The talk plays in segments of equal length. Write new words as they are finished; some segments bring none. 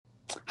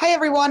Hi,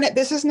 everyone.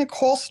 This is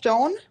Nicole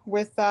Stone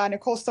with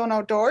Nicole Stone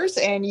Outdoors,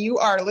 and you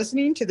are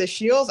listening to the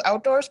Scheels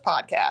Outdoors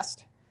podcast.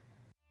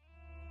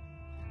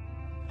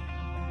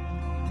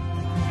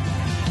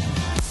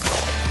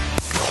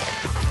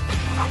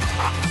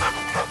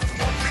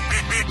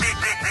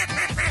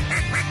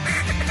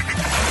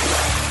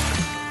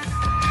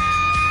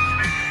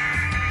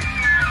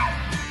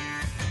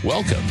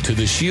 Welcome to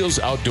the Scheels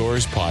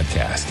Outdoors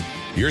podcast,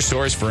 your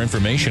source for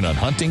information on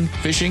hunting,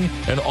 fishing,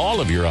 and all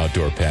of your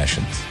outdoor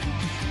passions.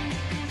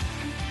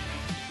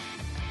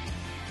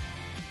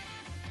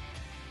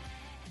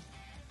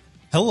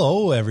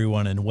 Hello,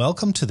 everyone, and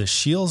welcome to the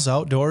Scheels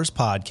Outdoors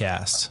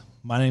podcast.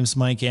 My name is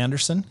Mike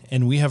Anderson,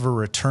 and we have a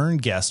return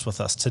guest with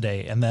us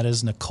today, and that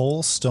is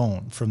Nicole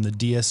Stone from the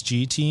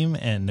DSG team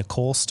and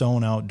Nicole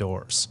Stone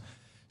Outdoors.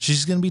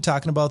 She's going to be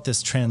talking about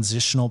this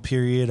transitional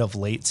period of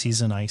late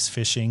season ice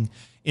fishing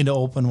into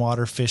open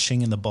water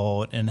fishing in the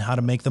boat and how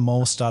to make the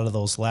most out of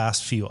those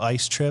last few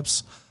ice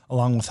trips,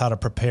 along with how to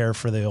prepare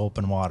for the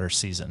open water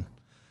season.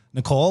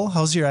 Nicole,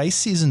 how's your ice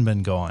season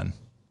been going?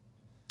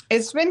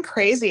 It's been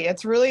crazy.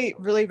 It's really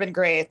been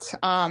great.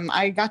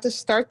 I got to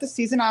start the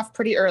season off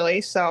pretty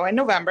early. So in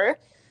November,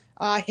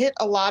 hit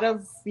a lot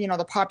of,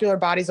 the popular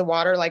bodies of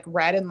water like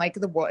Red and Lake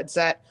of the Woods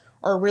that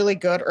are really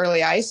good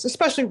early ice,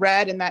 especially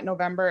Red in that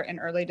November and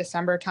early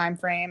December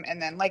timeframe.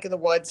 And then Lake of the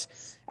Woods,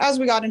 as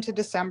we got into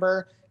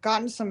December,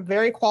 gotten some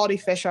very quality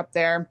fish up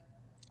there.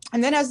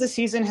 And then as the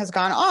season has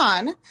gone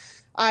on,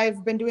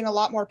 I've been doing a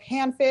lot more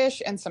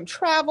panfish and some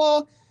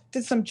travel,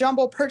 did some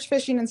jumbo perch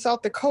fishing in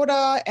South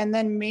Dakota, and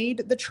then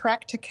made the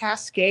trek to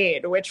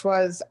Cascade, which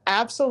was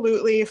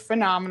absolutely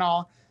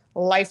phenomenal,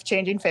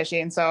 life-changing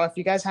fishing. So if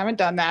you guys haven't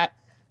done that,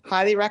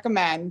 highly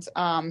recommend.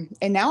 And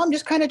now I'm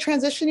just kind of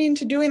transitioning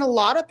to doing a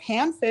lot of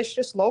panfish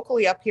just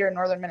locally up here in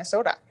northern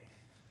Minnesota.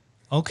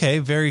 Okay,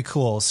 very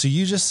cool. So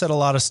you just said a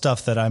lot of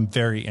stuff that I'm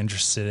very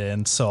interested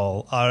in.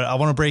 So I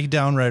want to break it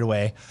down right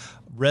away.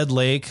 Red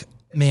Lake,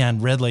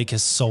 man, Red Lake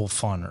is so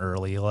fun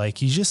early.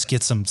 Like you just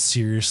get some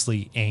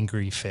seriously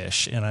angry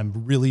fish, and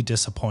I'm really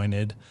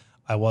disappointed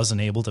I wasn't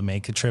able to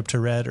make a trip to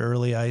Red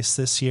early ice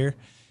this year.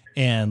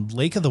 And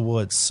Lake of the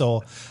Woods.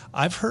 So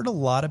I've heard a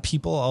lot of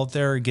people out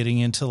there are getting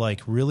into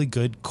like really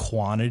good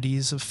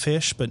quantities of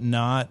fish, but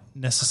not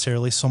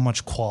necessarily so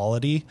much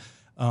quality.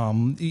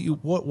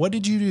 What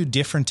did you do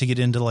different to get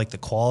into like the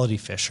quality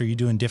fish? Are you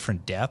doing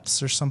different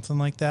depths or something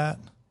like that?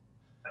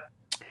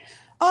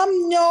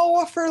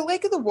 No, for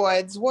Lake of the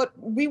Woods,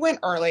 we went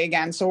early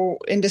again. So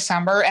in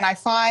December, and I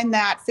find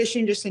that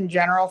fishing just in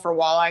general for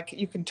walleye,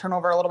 you can turn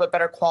over a little bit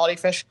better quality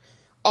fish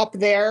up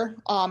there.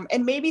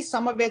 And maybe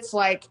some of it's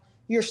like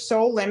you're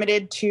so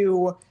limited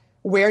to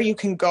where you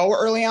can go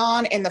early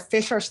on, and the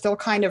fish are still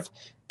kind of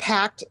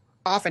packed,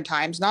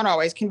 oftentimes, not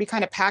always, can be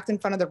kind of packed in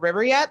front of the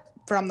river yet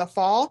from the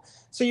fall.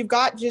 So you've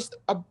got just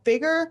a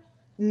bigger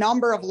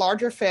number of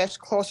larger fish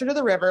closer to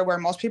the river where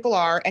most people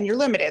are, and you're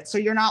limited. So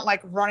you're not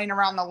like running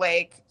around the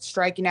lake,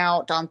 striking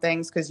out on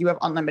things because you have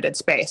unlimited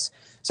space.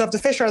 So if the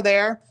fish are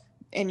there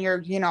and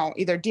you're,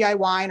 either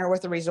DIYing or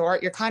with a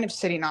resort, you're kind of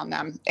sitting on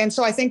them. And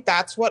so I think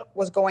that's what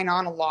was going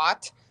on a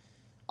lot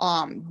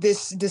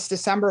this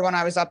December when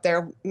I was up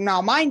there.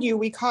 Now, mind you,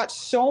 we caught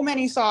so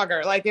many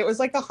sauger, like it was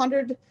like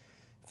 100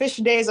 fish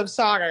days of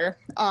sauger.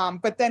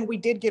 But then we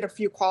did get a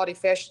few quality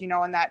fish, in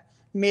that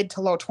mid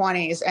to low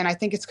 20s. And I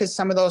think it's because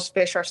some of those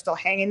fish are still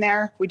hanging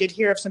there. We did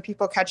hear of some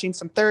people catching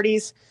some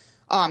 30s.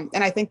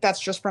 And I think that's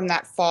just from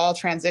that fall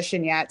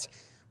transition yet.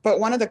 But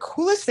one of the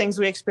coolest things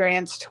we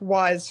experienced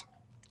was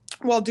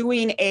while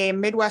doing a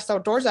Midwest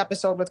Outdoors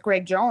episode with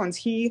Greg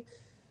Jones,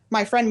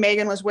 my friend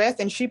Megan was with,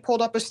 and she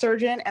pulled up a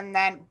sturgeon, and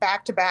then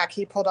back to back,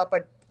 he pulled up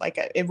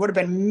it would have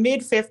been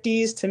mid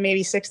 50s to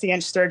maybe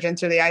 60-inch sturgeon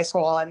through the ice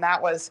hole. And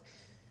that was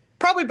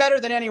probably better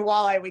than any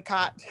walleye we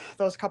caught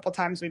those couple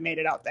times we made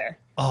it out there.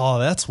 Oh,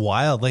 that's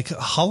wild. Like,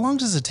 how long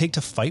does it take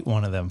to fight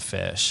one of them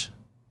fish?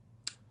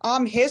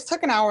 His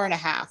took an hour and a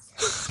half.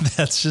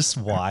 That's just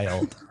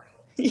wild.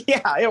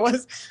 Yeah, it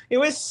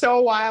was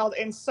so wild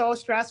and so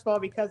stressful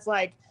because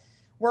like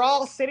we're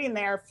all sitting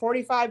there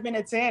 45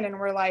 minutes in and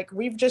we're like,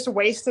 we've just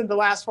wasted the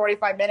last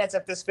 45 minutes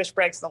if this fish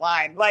breaks the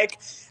line. Like,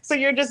 so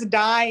you're just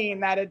dying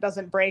that it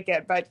doesn't break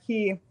it. But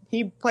he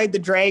played the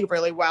drag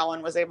really well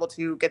and was able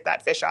to get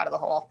that fish out of the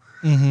hole.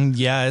 Mm-hmm.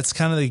 Yeah, it's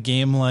kind of the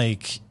game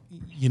like,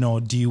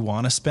 do you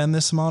want to spend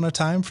this amount of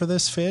time for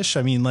this fish?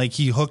 I mean, like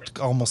he hooked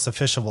almost a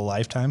fish of a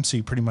lifetime, so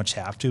you pretty much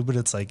have to, but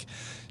it's like,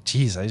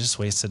 geez, I just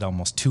wasted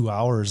almost 2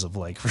 hours of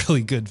like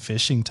really good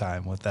fishing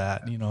time with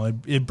that.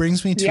 It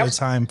brings me to a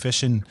time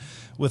fishing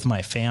with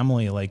my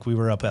family. Like we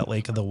were up at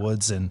Lake of the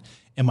Woods and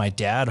my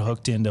dad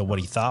hooked into what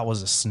he thought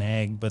was a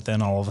snag, but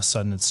then all of a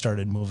sudden it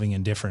started moving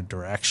in different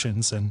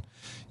directions. And,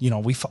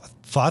 we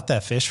fought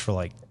that fish for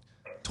like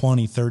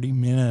 20, 30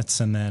 minutes.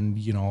 And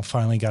then,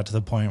 finally got to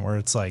the point where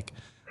it's like,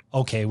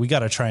 okay, we got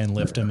to try and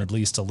lift him at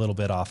least a little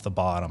bit off the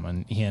bottom.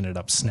 And he ended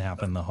up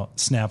snapping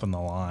the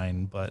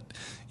line. But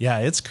yeah,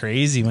 it's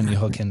crazy when you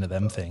hook into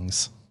them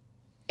things.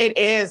 It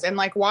is. And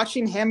like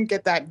watching him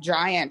get that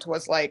giant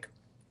was like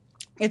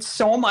it's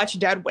so much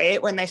dead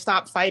weight when they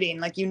stop fighting.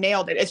 Like, you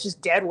nailed it. It's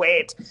just dead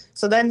weight.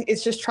 So then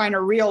it's just trying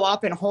to reel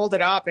up and hold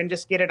it up and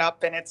just get it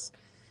up. And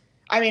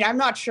I'm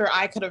not sure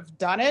I could have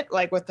done it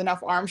like with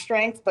enough arm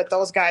strength, but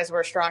those guys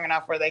were strong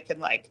enough where they could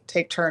like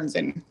take turns,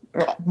 and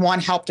one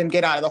helped him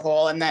get out of the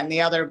hole. And then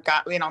the other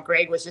got,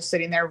 Greg was just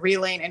sitting there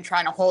reeling and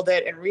trying to hold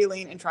it and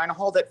reeling and trying to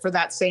hold it for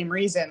that same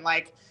reason.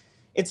 Like,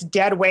 it's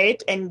dead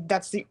weight, and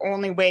that's the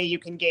only way you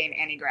can gain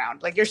any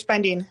ground. Like, you're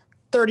spending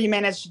 30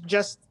 minutes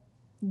just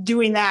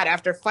doing that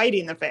after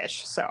fighting the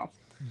fish. So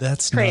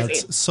that's crazy.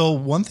 Nuts. So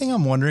one thing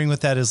I'm wondering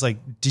with that is, like,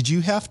 did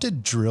you have to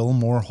drill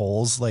more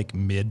holes like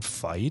mid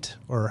fight,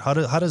 or how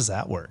does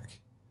that work?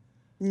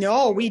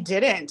 No, we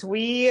didn't.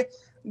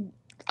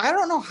 I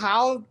don't know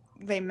how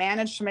they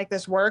managed to make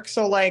this work.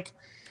 So like,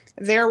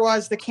 there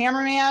was the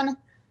cameraman,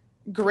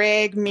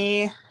 Greg,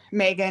 me,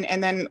 Megan,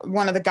 and then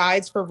one of the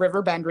guides for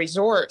Riverbend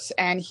Resorts.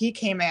 And he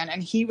came in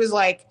and he was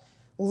like,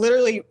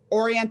 literally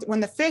when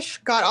the fish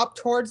got up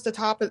towards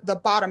the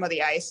bottom of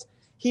the ice,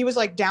 he was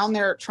like down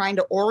there trying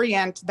to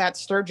orient that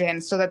sturgeon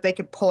so that they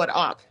could pull it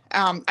up.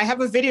 I have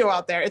a video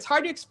out there. It's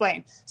hard to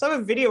explain. So I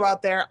have a video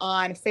out there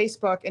on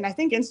Facebook and I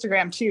think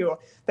Instagram too,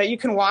 that you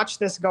can watch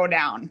this go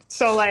down.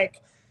 So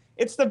like,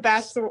 it's the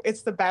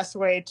best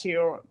way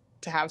to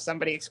have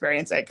somebody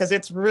experience it, because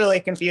it's really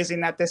confusing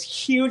that this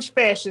huge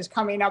fish is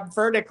coming up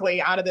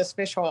vertically out of this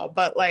fish hole.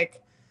 But like,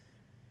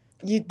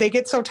 they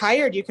get so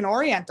tired, you can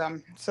orient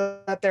them so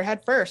that they're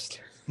head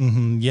first.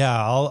 Mm-hmm. Yeah,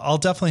 I'll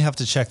definitely have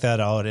to check that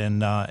out,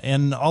 and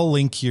I'll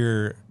link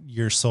your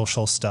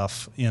social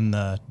stuff in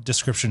the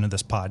description of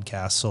this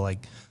podcast, so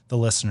like the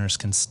listeners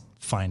can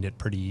find it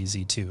pretty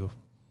easy too.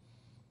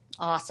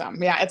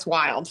 Awesome. Yeah, it's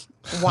wild.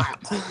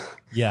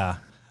 Yeah.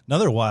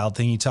 Another wild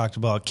thing you talked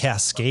about,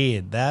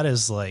 Cascade. That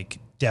is like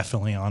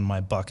definitely on my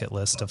bucket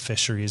list of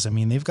fisheries. I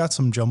mean, they've got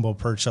some jumbo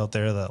perch out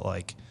there that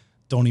like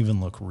don't even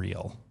look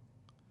real.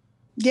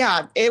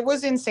 Yeah, it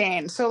was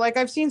insane. So like,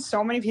 I've seen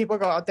so many people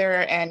go out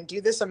there and do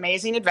this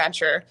amazing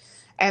adventure.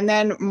 And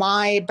then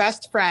my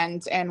best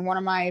friend and one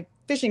of my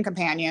fishing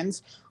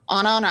companions,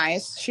 Anna on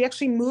Ice, she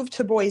actually moved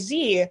to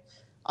Boise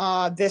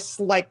this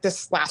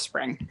last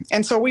spring.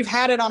 And so we've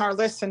had it on our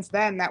list since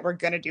then that we're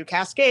going to do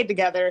Cascade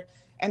together.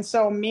 And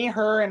so me,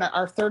 her, and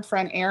our third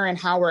friend, Erin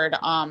Howard,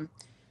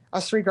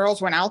 us three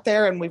girls went out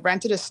there and we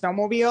rented a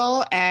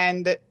snowmobile,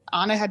 and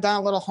Anna had done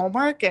a little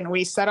homework and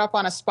we set up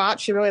on a spot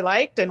she really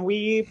liked and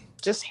we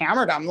just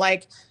hammered them.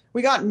 Like,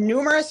 we got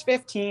numerous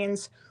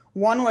 15s.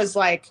 One was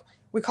like,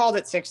 we called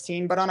it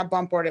 16, but on a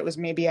bump board, it was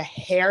maybe a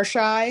hair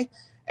shy.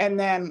 And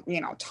then,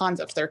 tons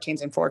of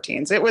 13s and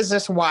 14s. It was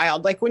just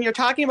wild. Like, when you're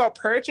talking about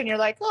perch and you're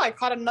like, oh, I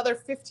caught another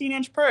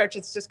 15-inch perch,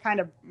 it's just kind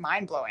of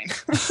mind-blowing.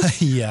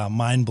 Yeah,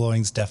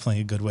 mind-blowing is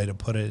definitely a good way to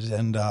put it.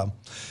 And,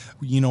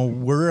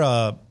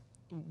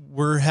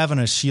 we're having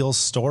a Scheels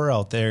store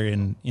out there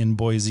in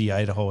Boise,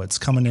 Idaho. It's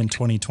coming in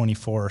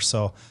 2024.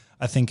 So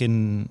I think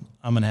I'm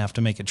going to have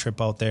to make a trip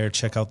out there,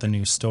 check out the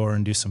new store,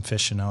 and do some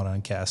fishing out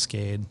on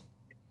Cascade.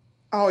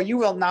 Oh, you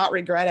will not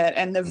regret it.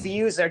 And the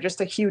views are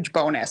just a huge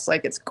bonus.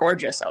 Like, it's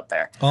gorgeous out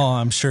there. Oh,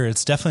 I'm sure.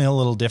 It's definitely a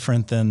little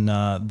different than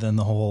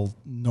the whole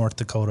North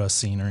Dakota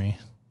scenery.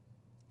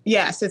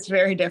 Yes, it's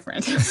very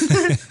different.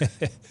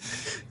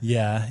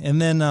 Yeah.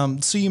 And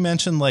then, so you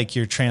mentioned like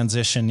your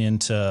transition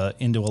into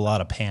a lot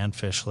of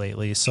panfish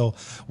lately. So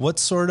what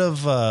sort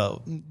of,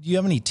 do you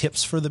have any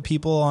tips for the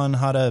people on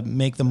how to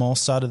make the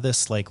most out of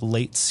this like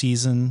late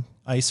season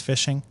ice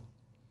fishing?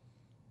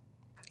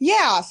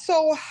 Yeah.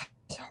 So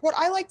what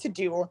I like to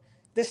do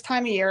this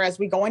time of year, as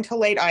we go into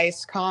late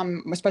ice,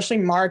 come especially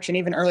March and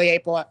even early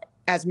April,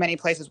 as many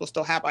places will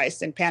still have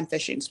ice and pan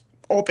fishing's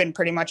open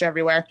pretty much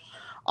everywhere,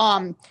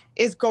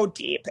 is go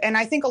deep. And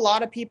I think a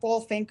lot of people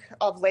think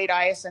of late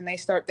ice and they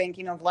start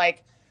thinking of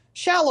like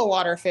shallow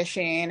water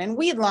fishing and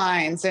weed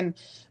lines.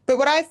 But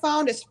what I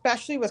found,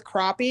 especially with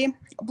crappie,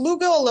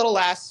 bluegill a little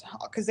less,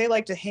 because they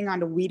like to hang on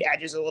to weed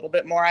edges a little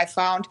bit more, I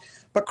found.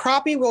 But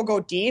crappie will go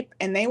deep,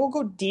 and they will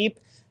go deep,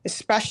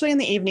 especially in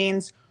the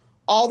evenings,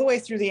 all the way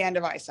through the end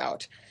of ice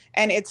out.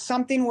 And it's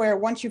something where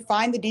once you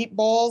find the deep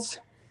bowls,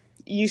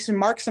 you can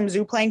mark some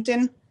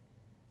zooplankton.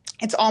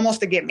 It's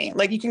almost a gimme.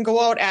 Like, you can go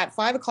out at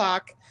 5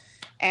 o'clock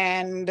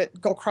and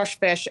go crush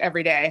fish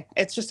every day.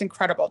 It's just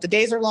incredible. The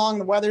days are long,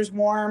 the weather's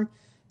warm,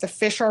 the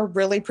fish are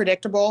really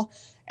predictable.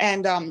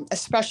 And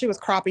especially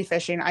with crappie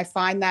fishing, I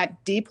find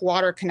that deep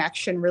water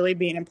connection really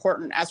being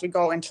important as we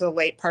go into the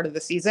late part of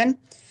the season.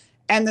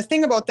 And the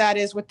thing about that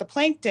is with the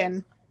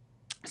plankton,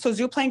 so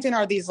zooplankton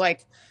are these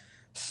like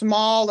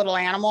small little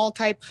animal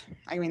type,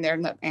 they're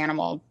in the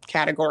animal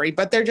category,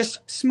 but they're just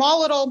small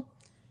little,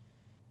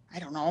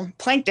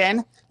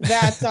 plankton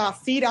that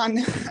feed on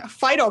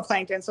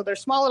phytoplankton. So they're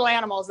small little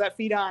animals that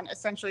feed on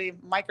essentially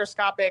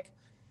microscopic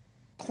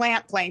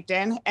plant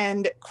plankton,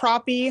 and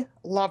crappie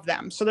love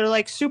them. So they're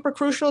like super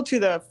crucial to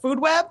the food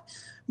web,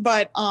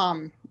 but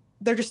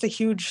they're just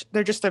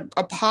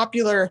a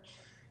popular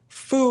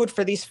food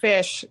for these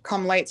fish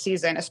come late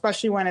season,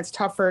 especially when it's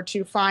tougher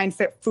to find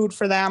fit food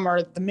for them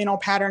or the minnow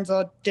patterns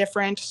are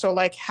different. So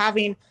like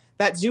having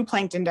that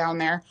zooplankton down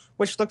there,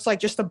 which looks like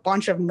just a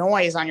bunch of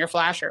noise on your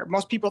flasher.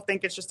 Most people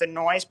think it's just a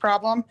noise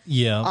problem.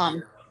 Yeah.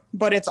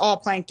 But it's all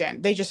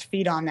plankton. They just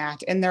feed on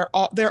that, and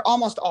they're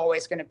almost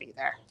always going to be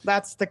there.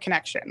 That's the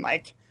connection.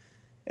 Like,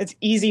 it's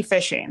easy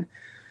fishing.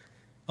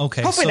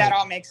 Okay. Hopefully that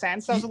all makes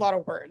sense. That was a lot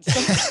of words.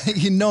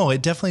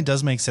 It definitely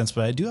does make sense,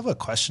 but I do have a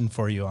question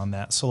for you on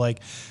that. So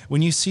like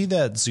when you see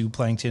that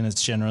zooplankton,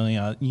 it's generally,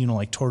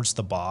 like towards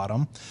the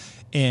bottom,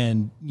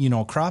 and,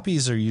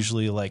 crappies are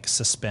usually like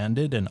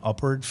suspended and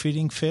upward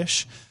feeding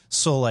fish.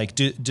 So like,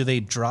 do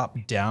they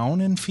drop down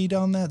and feed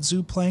on that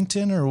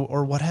zooplankton,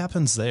 or what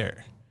happens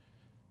there?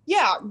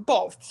 Yeah,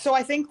 both. So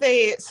I think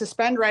they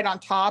suspend right on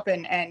top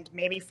and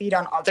maybe feed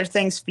on other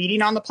things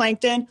feeding on the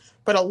plankton.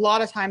 But a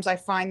lot of times I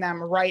find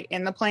them right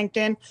in the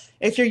plankton.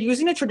 If you're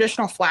using a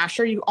traditional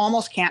flasher, you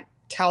almost can't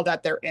tell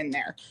that they're in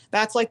there.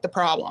 That's like the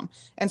problem.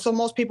 And so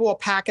most people will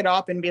pack it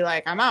up and be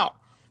like, I'm out.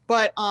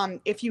 But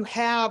if you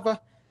have,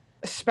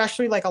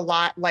 especially like a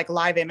lot like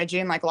live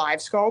imaging, like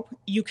live scope,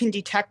 you can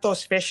detect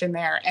those fish in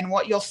there. And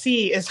what you'll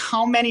see is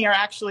how many are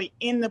actually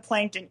in the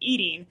plankton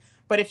eating.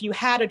 But if you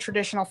had a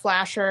traditional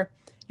flasher,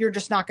 you're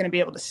just not going to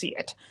be able to see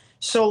it.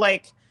 So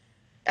like,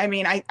 I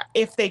mean,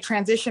 if they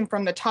transition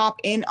from the top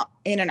in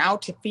and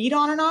out to feed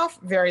on and off,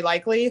 very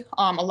likely.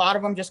 A lot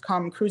of them just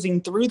come cruising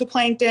through the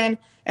plankton.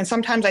 And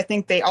sometimes I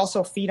think they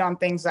also feed on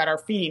things that are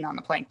feeding on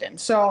the plankton.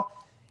 So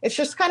it's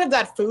just kind of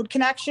that food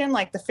connection,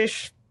 like the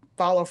fish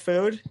follow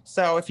food.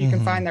 So if you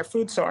can find their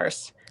food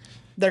source,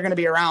 they're going to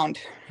be around.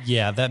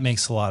 Yeah, that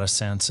makes a lot of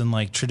sense. And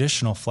like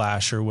traditional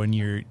flasher, when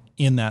you're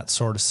in that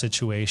sort of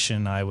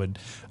situation, I would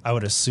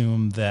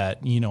assume that,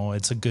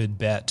 it's a good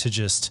bet to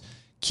just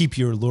keep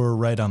your lure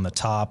right on the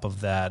top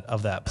of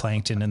that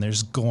plankton, and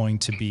there's going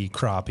to be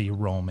crappie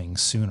roaming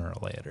sooner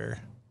or later.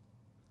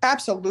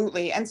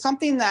 Absolutely. And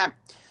something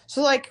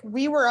so like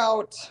we were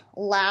out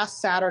last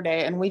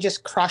Saturday and we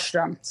just crushed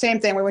them. Same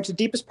thing. We went to the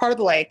deepest part of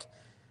the lake,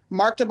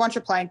 marked a bunch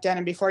of plankton,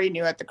 and before you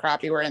knew it, the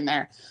crappie were in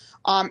there.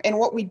 And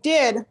what we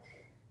did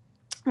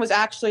was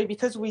actually,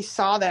 because we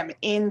saw them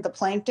in the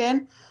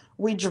plankton,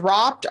 we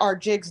dropped our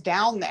jigs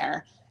down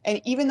there. And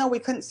even though we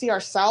couldn't see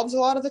ourselves a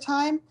lot of the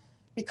time,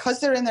 because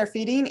they're in there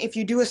feeding, if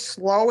you do a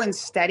slow and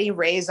steady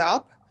raise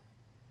up,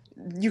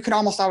 you can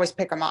almost always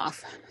pick them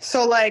off.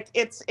 So like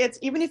it's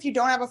even if you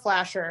don't have a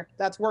flasher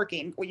that's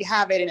working, well, you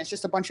have it and it's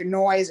just a bunch of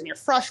noise and you're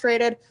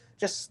frustrated,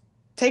 just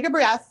take a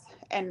breath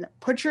and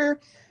put your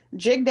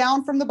jig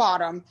down from the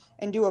bottom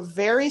and do a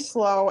very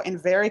slow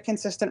and very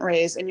consistent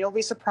raise. And you'll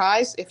be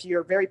surprised, if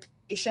you're very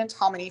patient,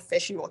 how many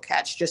fish you will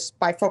catch just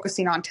by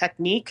focusing on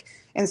technique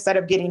instead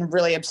of getting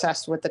really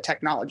obsessed with the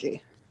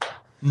technology.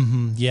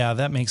 Mm-hmm. Yeah,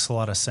 that makes a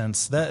lot of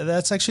sense.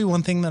 That's actually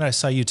one thing that I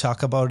saw you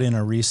talk about in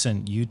a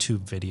recent YouTube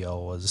video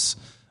was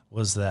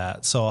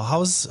that. So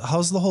how's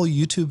the whole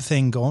YouTube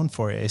thing going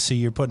for you? So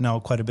you're putting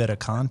out quite a bit of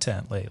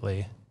content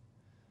lately.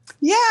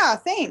 Yeah,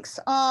 thanks.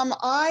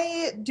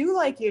 I do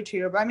like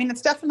YouTube. I mean,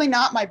 it's definitely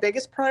not my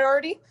biggest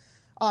priority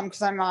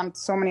because I'm on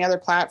so many other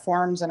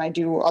platforms and I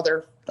do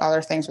other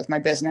things with my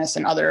business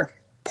and other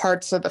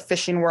parts of the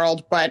fishing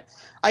world. But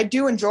I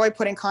do enjoy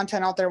putting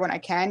content out there when I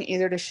can,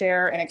 either to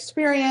share an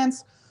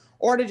experience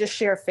or to just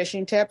share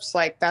fishing tips.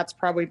 Like that's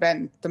probably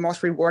been the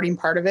most rewarding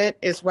part of it,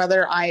 is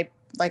whether I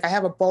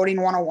have a boating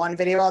 101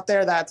 video out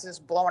there that's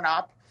just blowing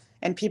up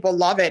and people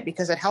love it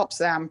because it helps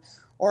them.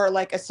 Or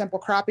like a simple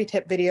crappie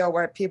tip video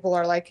where people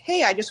are like,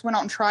 hey, I just went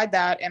out and tried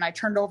that and I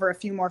turned over a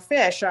few more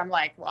fish. I'm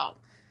like, well,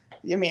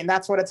 I mean,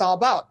 that's what it's all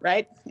about,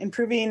 right?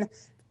 Improving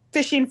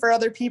fishing for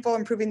other people,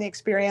 improving the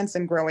experience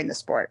and growing the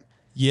sport.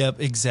 Yep,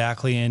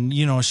 exactly. And,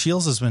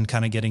 Shields has been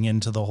kind of getting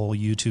into the whole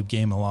YouTube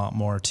game a lot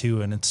more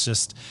too. And it's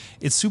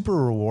super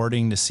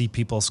rewarding to see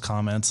people's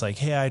comments like,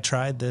 hey, I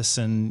tried this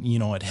and,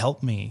 it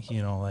helped me,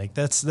 like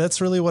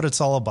that's really what it's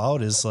all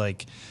about, is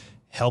like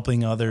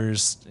helping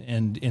others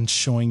and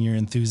showing your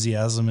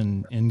enthusiasm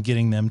and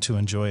getting them to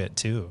enjoy it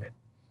too.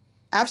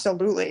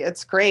 Absolutely.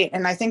 It's great.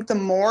 And I think the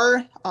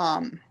more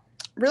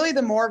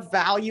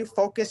value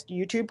focused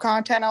YouTube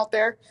content out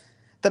there,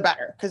 the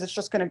better, because it's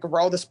just going to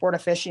grow the sport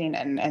of fishing.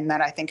 And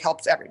that I think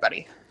helps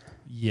everybody.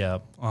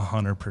 Yep.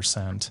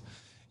 100%.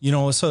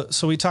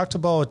 So we talked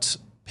about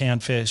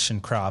panfish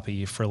and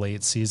crappie for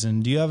late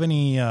season. Do you have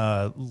any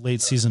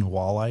late season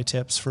walleye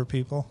tips for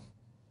people?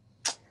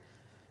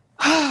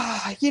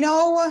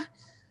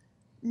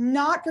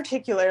 Not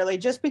particularly,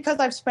 just because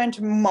I've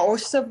spent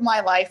most of my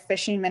life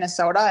fishing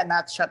Minnesota and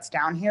that shuts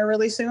down here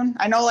really soon.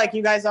 I know like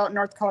you guys out in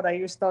North Dakota,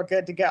 you're still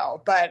good to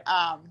go, but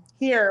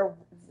here,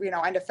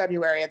 end of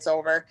February, it's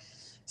over.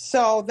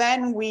 So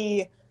then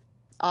we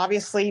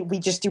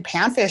just do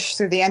panfish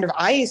through the end of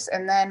ice.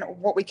 And then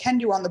what we can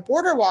do on the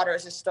border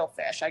waters is still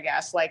fish, I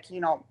guess. Like,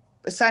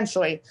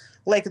 essentially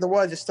Lake of the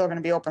Woods is still going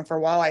to be open for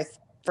walleye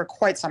for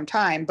quite some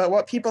time. But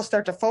what people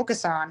start to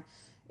focus on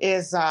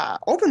is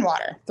open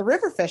water, the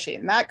river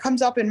fishing. That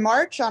comes up in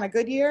March on a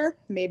good year,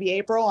 maybe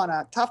April on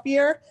a tough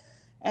year.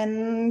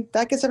 And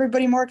that gets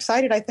everybody more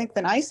excited, I think,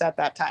 than ice at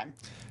that time.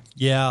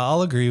 Yeah,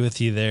 I'll agree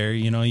with you there.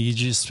 You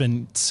just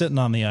been sitting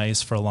on the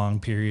ice for a long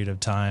period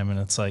of time and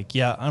it's like,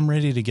 yeah, I'm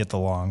ready to get the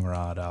long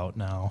rod out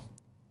now.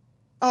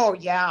 Oh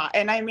yeah.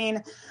 And I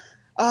mean,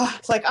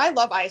 it's like I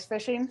love ice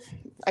fishing.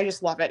 I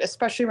just love it,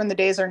 especially when the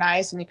days are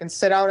nice and you can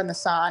sit out in the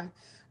sun.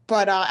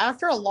 But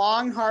after a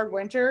long, hard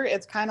winter,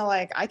 it's kind of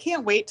like I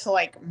can't wait to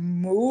like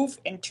move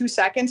in 2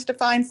 seconds to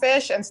find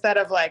fish instead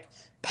of like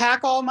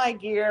pack all my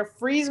gear,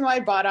 freeze my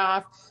butt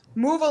off,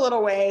 move a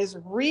little ways,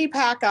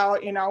 repack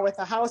out, with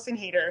a house and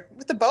heater.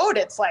 With the boat,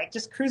 it's like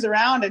just cruise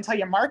around until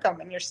you mark them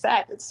and you're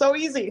set. It's so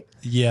easy.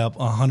 Yep,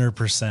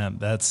 100%.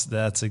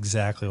 That's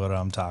exactly what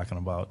I'm talking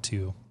about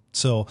too.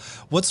 So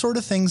what sort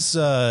of things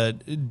do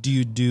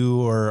you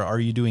do or are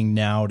you doing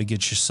now to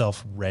get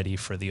yourself ready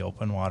for the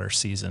open water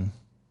season?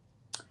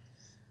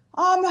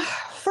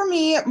 For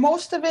me,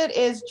 most of it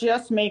is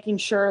just making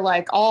sure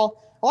like a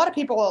lot of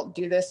people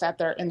do this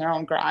in their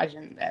own garage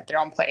and at their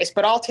own place,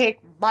 but I'll take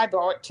my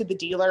boat to the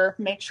dealer,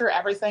 make sure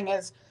everything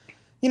is,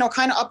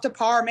 kind of up to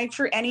par, make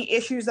sure any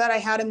issues that I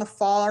had in the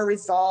fall are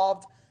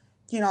resolved,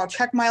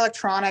 check my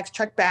electronics,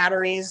 check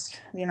batteries.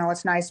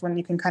 It's nice when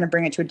you can kind of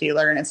bring it to a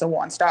dealer and it's a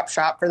one-stop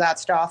shop for that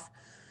stuff.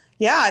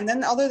 Yeah. And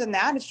then other than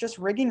that, it's just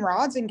rigging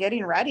rods and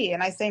getting ready.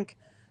 And I think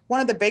one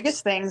of the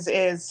biggest things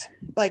is,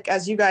 like,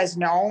 as you guys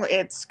know,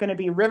 it's going to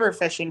be river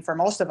fishing for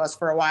most of us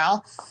for a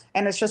while.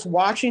 And it's just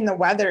watching the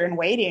weather and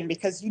waiting,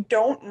 because you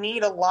don't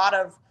need a lot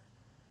of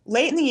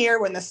late in the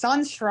year when the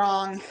sun's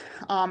strong.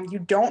 You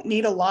don't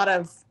need a lot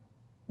of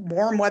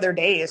warm weather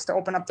days to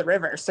open up the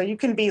river. So you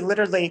can be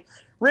literally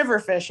river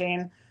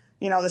fishing,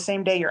 the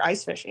same day you're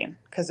ice fishing,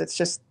 because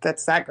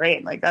that's that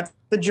great. Like, that's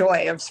the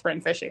joy of spring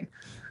fishing.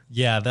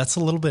 Yeah, that's a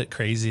little bit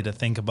crazy to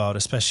think about,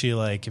 especially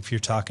like if you're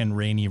talking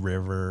Rainy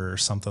River or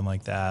something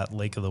like that,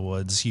 Lake of the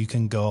Woods. You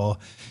can go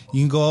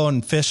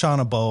and fish on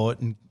a boat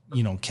and,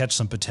 catch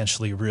some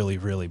potentially really,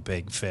 really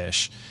big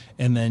fish.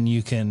 And then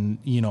you can,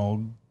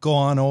 go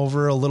on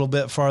over a little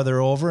bit farther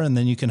over, and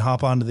then you can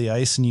hop onto the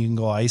ice and you can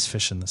go ice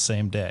fishing the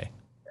same day.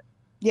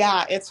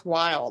 Yeah, it's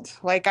wild.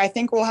 Like, I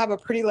think we'll have a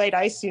pretty late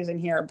ice season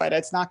here, but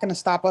it's not going to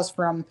stop us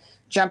from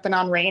jumping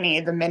on Rainy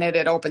the minute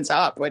it opens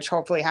up, which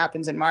hopefully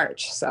happens in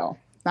March. So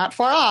not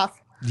far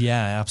off.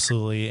 Yeah,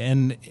 absolutely.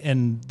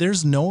 And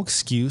there's no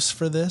excuse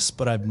for this,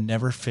 but I've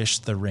never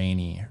fished the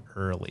Rainy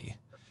early.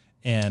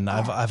 And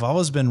I've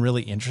always been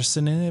really interested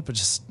in it, but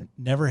just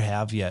never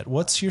have yet.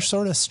 What's your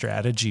sort of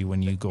strategy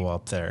when you go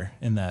up there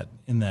in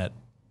that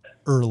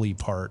early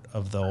part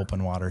of the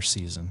open water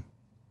season?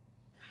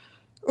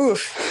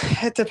 Oof,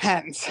 it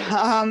depends.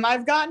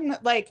 I've gotten,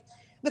 like,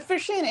 the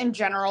fishing in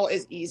general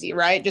is easy,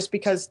 right? Just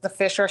because the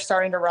fish are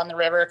starting to run the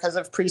river because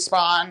of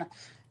pre-spawn.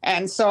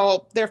 And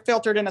so they're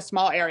filtered in a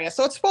small area.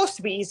 So it's supposed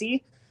to be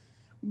easy.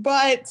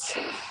 But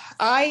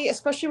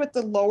especially with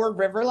the lower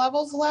river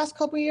levels the last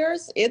couple of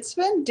years, it's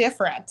been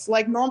different.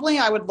 Like, normally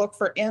I would look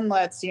for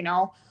inlets,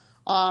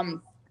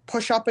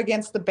 push up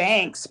against the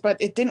banks, but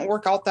it didn't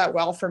work out that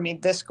well for me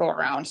this go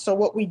around. So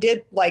what we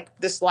did, like,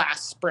 this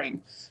last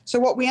spring. So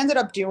what we ended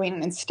up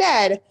doing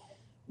instead,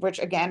 which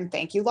again,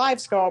 thank you,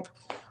 LiveScope,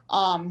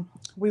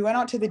 we went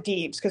out to the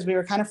deeps because we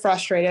were kind of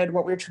frustrated.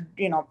 What we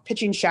were,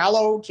 pitching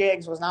shallow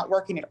jigs was not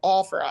working at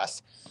all for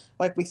us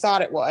like we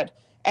thought it would.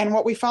 And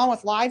what we found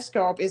with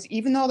LiveScope is,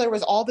 even though there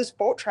was all this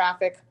boat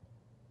traffic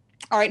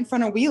right in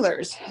front of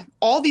wheelers,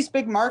 all these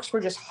big marks were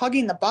just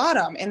hugging the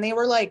bottom. And they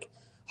were like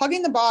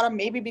hugging the bottom,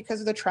 maybe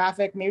because of the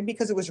traffic, maybe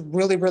because it was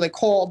really, really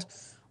cold,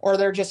 or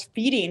they're just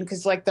feeding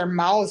because, like, their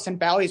mouths and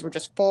bellies were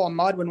just full of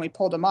mud when we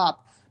pulled them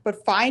up.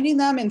 But finding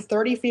them in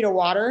 30 feet of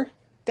water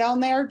down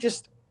there,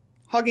 just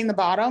hugging the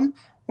bottom,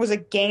 was a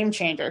game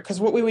changer,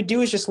 because what we would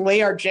do is just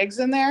lay our jigs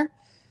in there,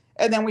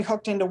 and then we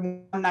hooked into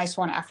one nice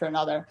one after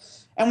another.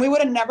 And we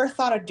would have never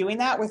thought of doing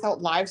that without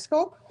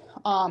LiveScope,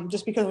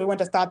 just because we wouldn't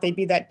have thought they'd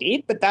be that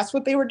deep, but that's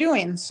what they were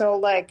doing. So,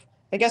 like,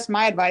 I guess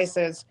my advice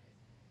is,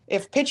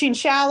 if pitching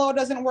shallow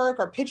doesn't work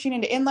or pitching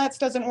into inlets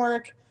doesn't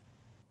work,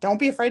 don't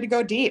be afraid to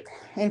go deep.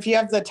 And if you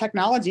have the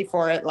technology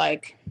for it,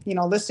 like,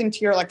 listen to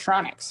your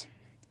electronics.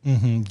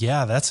 Mm-hmm.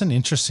 Yeah, that's an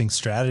interesting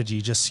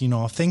strategy. Just,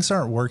 if things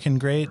aren't working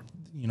great,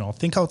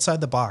 think outside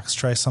the box,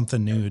 try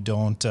something new.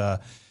 Don't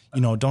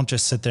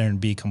just sit there and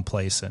be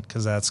complacent,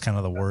 because that's kind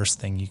of the worst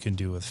thing you can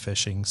do with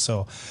fishing.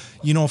 So,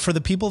 for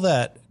the people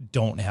that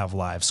don't have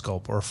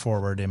LiveScope or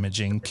forward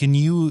imaging, can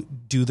you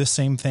do the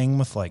same thing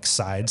with, like,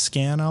 side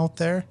scan out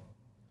there?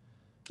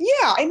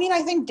 Yeah, I mean,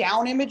 I think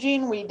down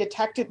imaging,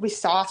 we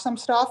saw some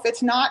stuff.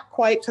 It's not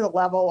quite to the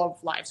level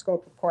of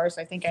LiveScope, of course.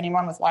 I think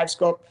anyone with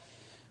LiveScope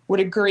would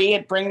agree.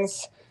 It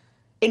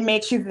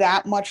makes you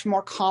that much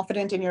more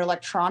confident in your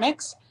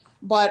electronics.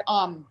 But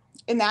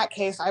in that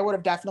case, I would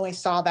have definitely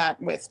saw that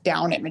with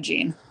down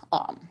imaging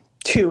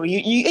too.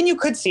 You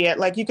could see it.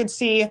 Like, you could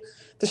see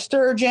the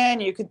sturgeon.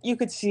 You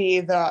could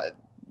see the,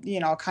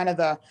 kind of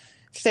the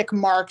thick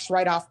marks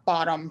right off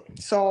bottom.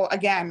 So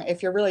again,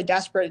 if you're really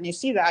desperate and you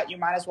see that, you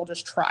might as well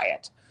just try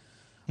it.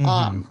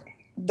 Mm-hmm.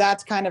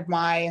 That's kind of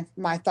my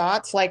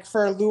thoughts. Like,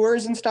 for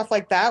lures and stuff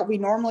like that, we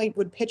normally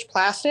would pitch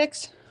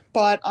plastics,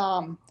 but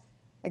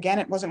again,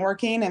 it wasn't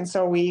working. And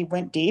so we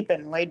went deep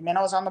and laid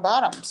minnows on the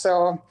bottom.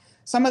 So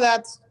some of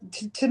that,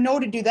 to know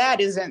to do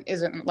that isn't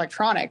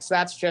electronics.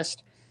 That's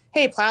just,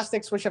 hey,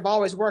 plastics, which have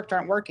always worked,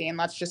 aren't working.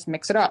 Let's just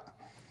mix it up.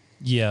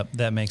 Yeah,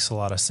 that makes a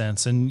lot of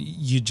sense. And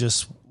you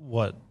just,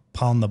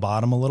 pound the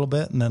bottom a little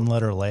bit and then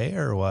let her lay,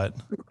 or what?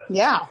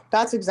 Yeah,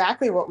 that's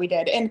exactly what we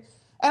did. And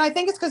I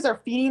think it's because they're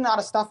feeding a lot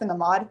of stuff in the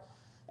mud.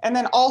 And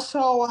then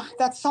also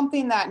that's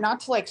something that, not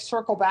to like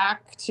circle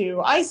back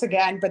to ice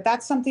again, but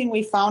that's something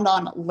we found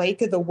on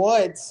Lake of the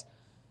Woods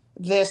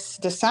this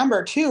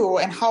December too.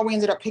 And how we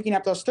ended up picking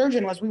up those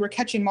sturgeon was we were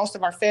catching most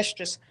of our fish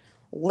just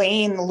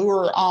laying the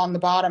lure on the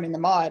bottom in the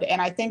mud.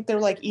 And I think they're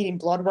like eating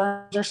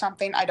bloodworms or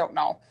something. I don't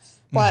know.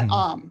 But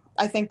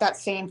I think that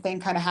same thing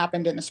kind of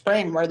happened in the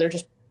spring where they're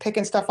just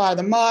picking stuff out of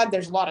the mud.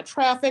 There's a lot of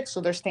traffic,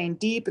 so they're staying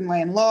deep and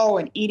laying low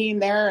and eating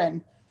there,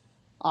 and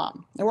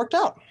it worked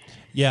out.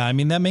 Yeah, I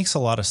mean, that makes a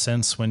lot of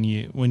sense when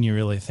you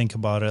really think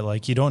about it.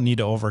 Like, you don't need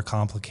to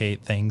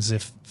overcomplicate things.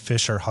 If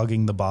fish are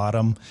hugging the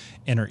bottom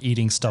and are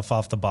eating stuff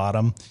off the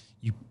bottom,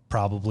 you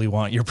probably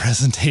want your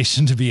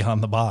presentation to be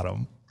on the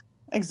bottom.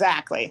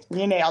 Exactly.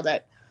 You nailed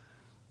it.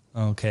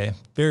 Okay,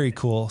 very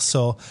cool.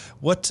 So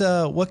what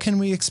can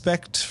we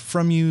expect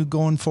from you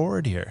going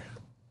forward here?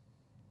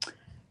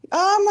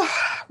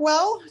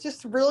 Well,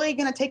 just really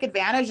going to take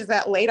advantage of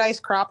that late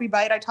ice crappie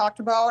bite I talked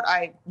about.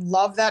 I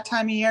love that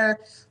time of year,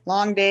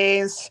 long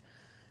days,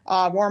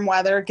 warm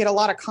weather, get a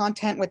lot of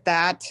content with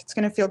that. It's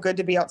going to feel good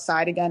to be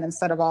outside again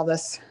instead of all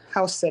this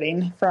house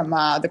sitting from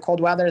the cold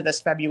weather this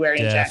February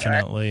and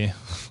January. Definitely.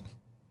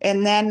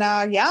 And then,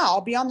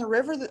 I'll be on the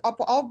river.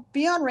 I'll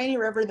be on Rainy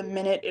River the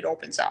minute it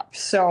opens up.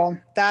 So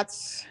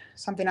that's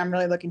something I'm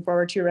really looking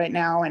forward to right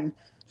now, and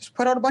just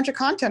put out a bunch of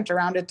content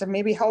around it to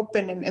maybe help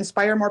and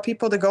inspire more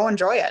people to go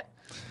enjoy it.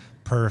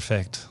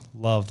 Perfect.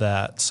 Love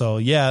that. So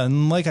yeah.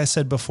 And like I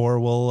said before,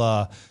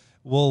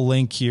 we'll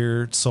link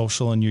your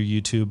social and your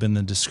YouTube in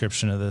the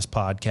description of this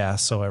podcast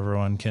so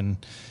everyone can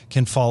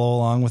follow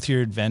along with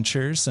your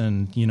adventures,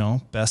 and,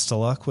 best of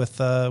luck with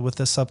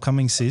this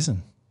upcoming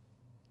season.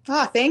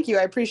 Thank you.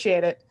 I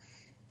appreciate it.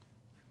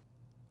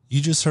 You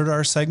just heard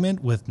our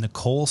segment with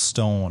Nicole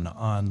Stone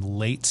on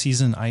late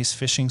season ice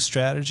fishing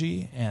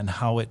strategy and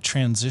how it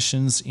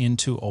transitions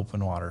into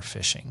open water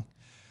fishing.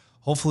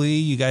 Hopefully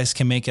you guys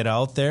can make it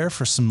out there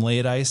for some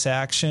late ice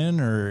action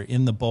or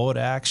in the boat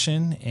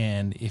action.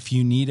 And if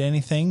you need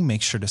anything,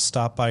 make sure to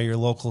stop by your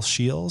local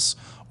Scheels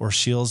or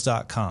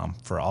scheels.com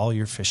for all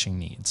your fishing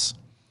needs.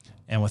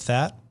 And with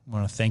that, I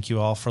want to thank you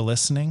all for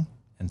listening,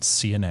 and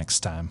see you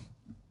next time.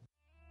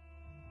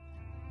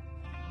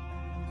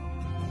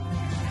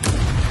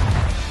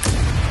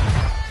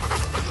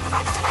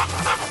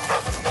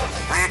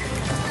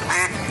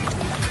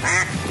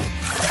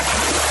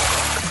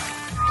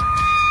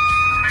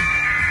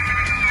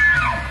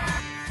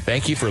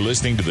 Thank you for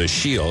listening to the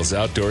Scheels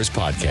Outdoors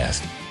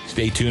Podcast.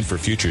 Stay tuned for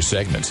future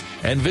segments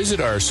and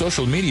visit our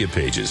social media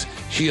pages,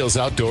 Scheels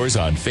Outdoors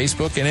on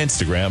Facebook and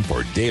Instagram,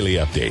 for daily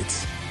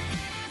updates.